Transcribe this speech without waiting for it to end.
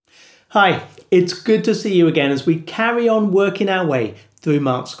Hi, it's good to see you again as we carry on working our way through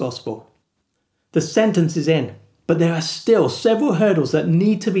Mark's Gospel. The sentence is in, but there are still several hurdles that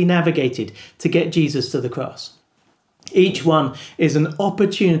need to be navigated to get Jesus to the cross. Each one is an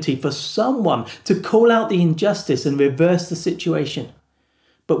opportunity for someone to call out the injustice and reverse the situation.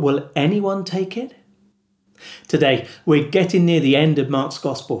 But will anyone take it? Today, we're getting near the end of Mark's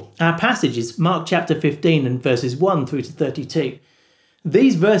Gospel. Our passage is Mark chapter 15 and verses 1 through to 32.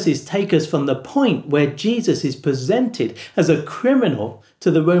 These verses take us from the point where Jesus is presented as a criminal to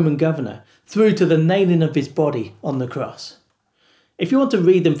the Roman governor through to the nailing of his body on the cross. If you want to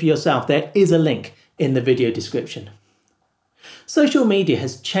read them for yourself, there is a link in the video description. Social media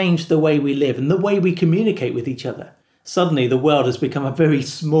has changed the way we live and the way we communicate with each other. Suddenly, the world has become a very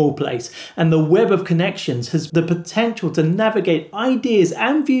small place, and the web of connections has the potential to navigate ideas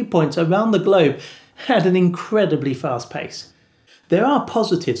and viewpoints around the globe at an incredibly fast pace. There are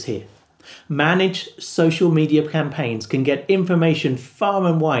positives here. Managed social media campaigns can get information far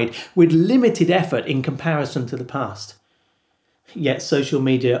and wide with limited effort in comparison to the past. Yet social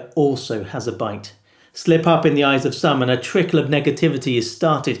media also has a bite. Slip up in the eyes of some and a trickle of negativity is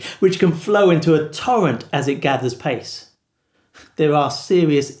started, which can flow into a torrent as it gathers pace. There are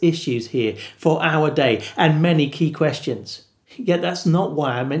serious issues here for our day and many key questions. Yet that's not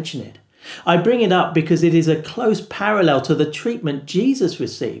why I mention it. I bring it up because it is a close parallel to the treatment Jesus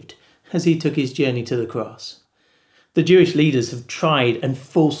received as he took his journey to the cross. The Jewish leaders have tried and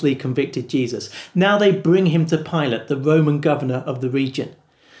falsely convicted Jesus. Now they bring him to Pilate, the Roman governor of the region.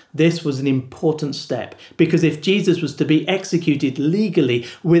 This was an important step because if Jesus was to be executed legally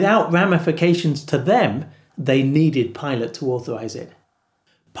without ramifications to them, they needed Pilate to authorize it.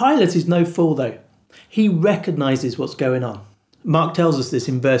 Pilate is no fool though. He recognizes what's going on. Mark tells us this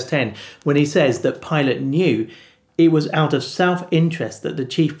in verse 10 when he says that Pilate knew it was out of self-interest that the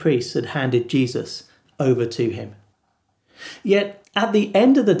chief priests had handed Jesus over to him. Yet at the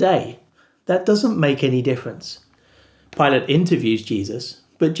end of the day, that doesn't make any difference. Pilate interviews Jesus,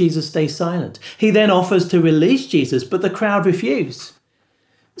 but Jesus stays silent. He then offers to release Jesus, but the crowd refuse.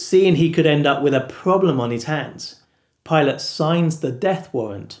 Seeing he could end up with a problem on his hands, Pilate signs the death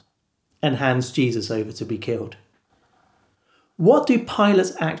warrant and hands Jesus over to be killed. What do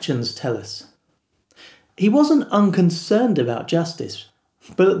Pilate's actions tell us? He wasn't unconcerned about justice,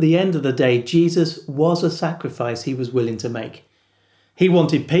 but at the end of the day, Jesus was a sacrifice he was willing to make. He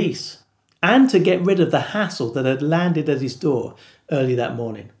wanted peace and to get rid of the hassle that had landed at his door early that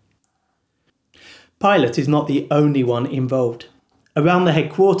morning. Pilate is not the only one involved. Around the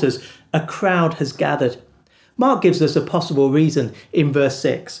headquarters, a crowd has gathered. Mark gives us a possible reason in verse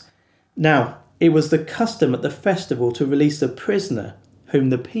 6. Now, it was the custom at the festival to release a prisoner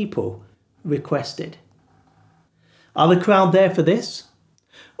whom the people requested. Are the crowd there for this?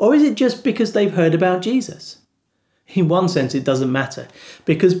 Or is it just because they've heard about Jesus? In one sense, it doesn't matter,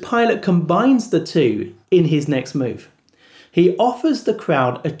 because Pilate combines the two in his next move. He offers the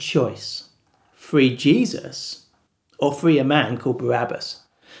crowd a choice: free Jesus or free a man called Barabbas.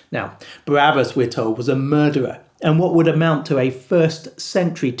 Now, Barabbas, we're told, was a murderer and what would amount to a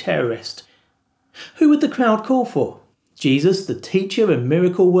first-century terrorist. Who would the crowd call for? Jesus, the teacher and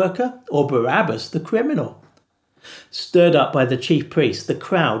miracle worker, or Barabbas, the criminal? Stirred up by the chief priests, the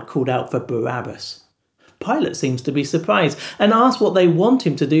crowd called out for Barabbas. Pilate seems to be surprised and asks what they want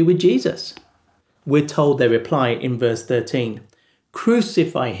him to do with Jesus. We're told they reply in verse 13.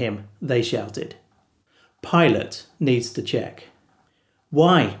 "Crucify him," they shouted. Pilate needs to check.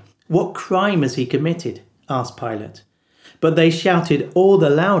 "Why? What crime has he committed?" asked Pilate. But they shouted all the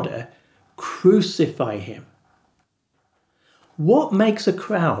louder, "Crucify him." What makes a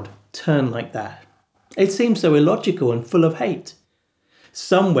crowd turn like that? It seems so illogical and full of hate.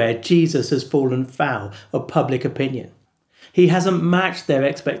 Somewhere Jesus has fallen foul of public opinion. He hasn't matched their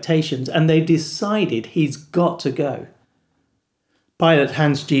expectations and they decided he's got to go. Pilate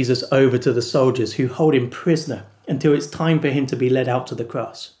hands Jesus over to the soldiers who hold him prisoner until it's time for him to be led out to the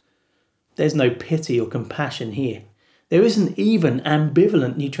cross. There's no pity or compassion here. There isn't even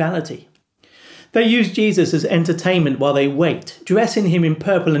ambivalent neutrality. They use Jesus as entertainment while they wait, dressing him in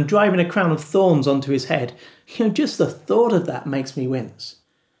purple and driving a crown of thorns onto his head. Just the thought of that makes me wince.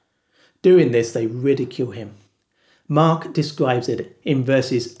 Doing this, they ridicule him. Mark describes it in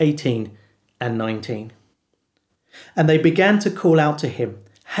verses 18 and 19. And they began to call out to him,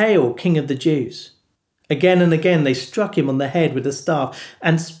 "Hail, King of the Jews!" Again and again they struck him on the head with a staff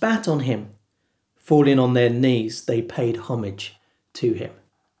and spat on him. Falling on their knees, they paid homage to him.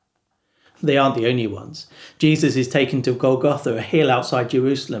 They aren't the only ones. Jesus is taken to Golgotha, a hill outside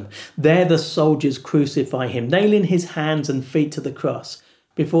Jerusalem. There the soldiers crucify him, nailing his hands and feet to the cross,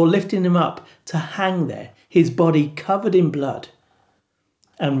 before lifting him up to hang there, his body covered in blood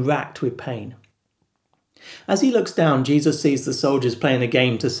and racked with pain. As he looks down, Jesus sees the soldiers playing a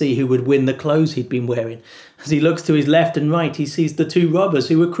game to see who would win the clothes he'd been wearing. As he looks to his left and right, he sees the two robbers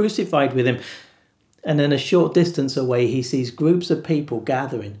who were crucified with him. And then a short distance away, he sees groups of people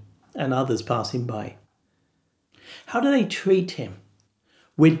gathering and others passing by. How do they treat him?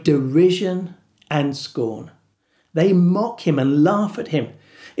 With derision and scorn. They mock him and laugh at him.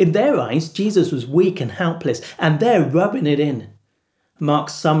 In their eyes, Jesus was weak and helpless, and they're rubbing it in. Mark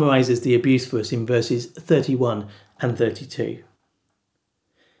summarizes the abuse for us in verses 31 and 32.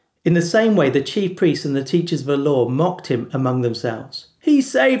 In the same way, the chief priests and the teachers of the law mocked him among themselves. He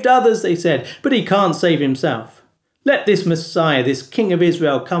saved others, they said, but he can't save himself. Let this Messiah, this King of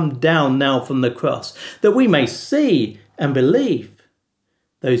Israel, come down now from the cross, that we may see and believe.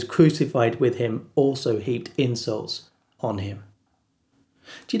 Those crucified with him also heaped insults on him.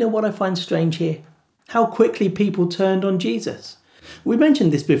 Do you know what I find strange here? How quickly people turned on Jesus. We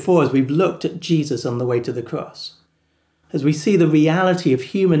mentioned this before as we've looked at Jesus on the way to the cross. As we see the reality of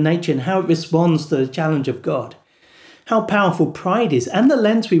human nature and how it responds to the challenge of God. How powerful pride is and the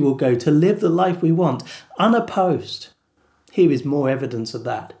lengths we will go to live the life we want, unopposed. Here is more evidence of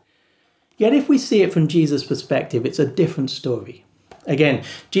that. Yet if we see it from Jesus' perspective, it's a different story. Again,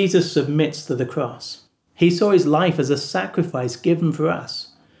 Jesus submits to the cross. He saw his life as a sacrifice given for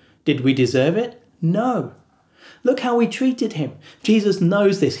us. Did we deserve it? No. Look how we treated him. Jesus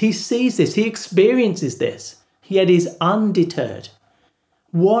knows this. He sees this. He experiences this. Yet is undeterred.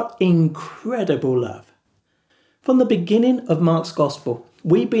 What incredible love. From the beginning of Mark's Gospel,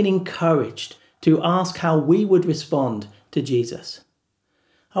 we've been encouraged to ask how we would respond to Jesus.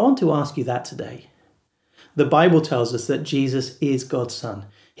 I want to ask you that today. The Bible tells us that Jesus is God's Son.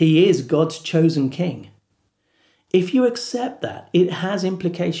 He is God's chosen King. If you accept that, it has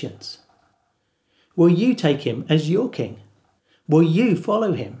implications. Will you take him as your king? Will you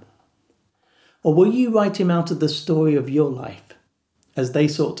follow him? Or will you write him out of the story of your life, as they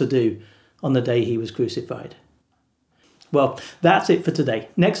sought to do on the day he was crucified? Well, that's it for today.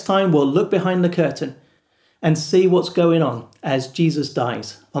 Next time we'll look behind the curtain and see what's going on as Jesus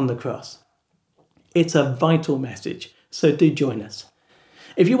dies on the cross. It's a vital message, so do join us.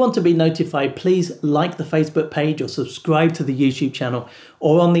 If you want to be notified, please like the Facebook page or subscribe to the YouTube channel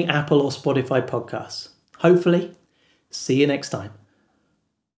or on the Apple or Spotify podcasts. Hopefully, see you next time.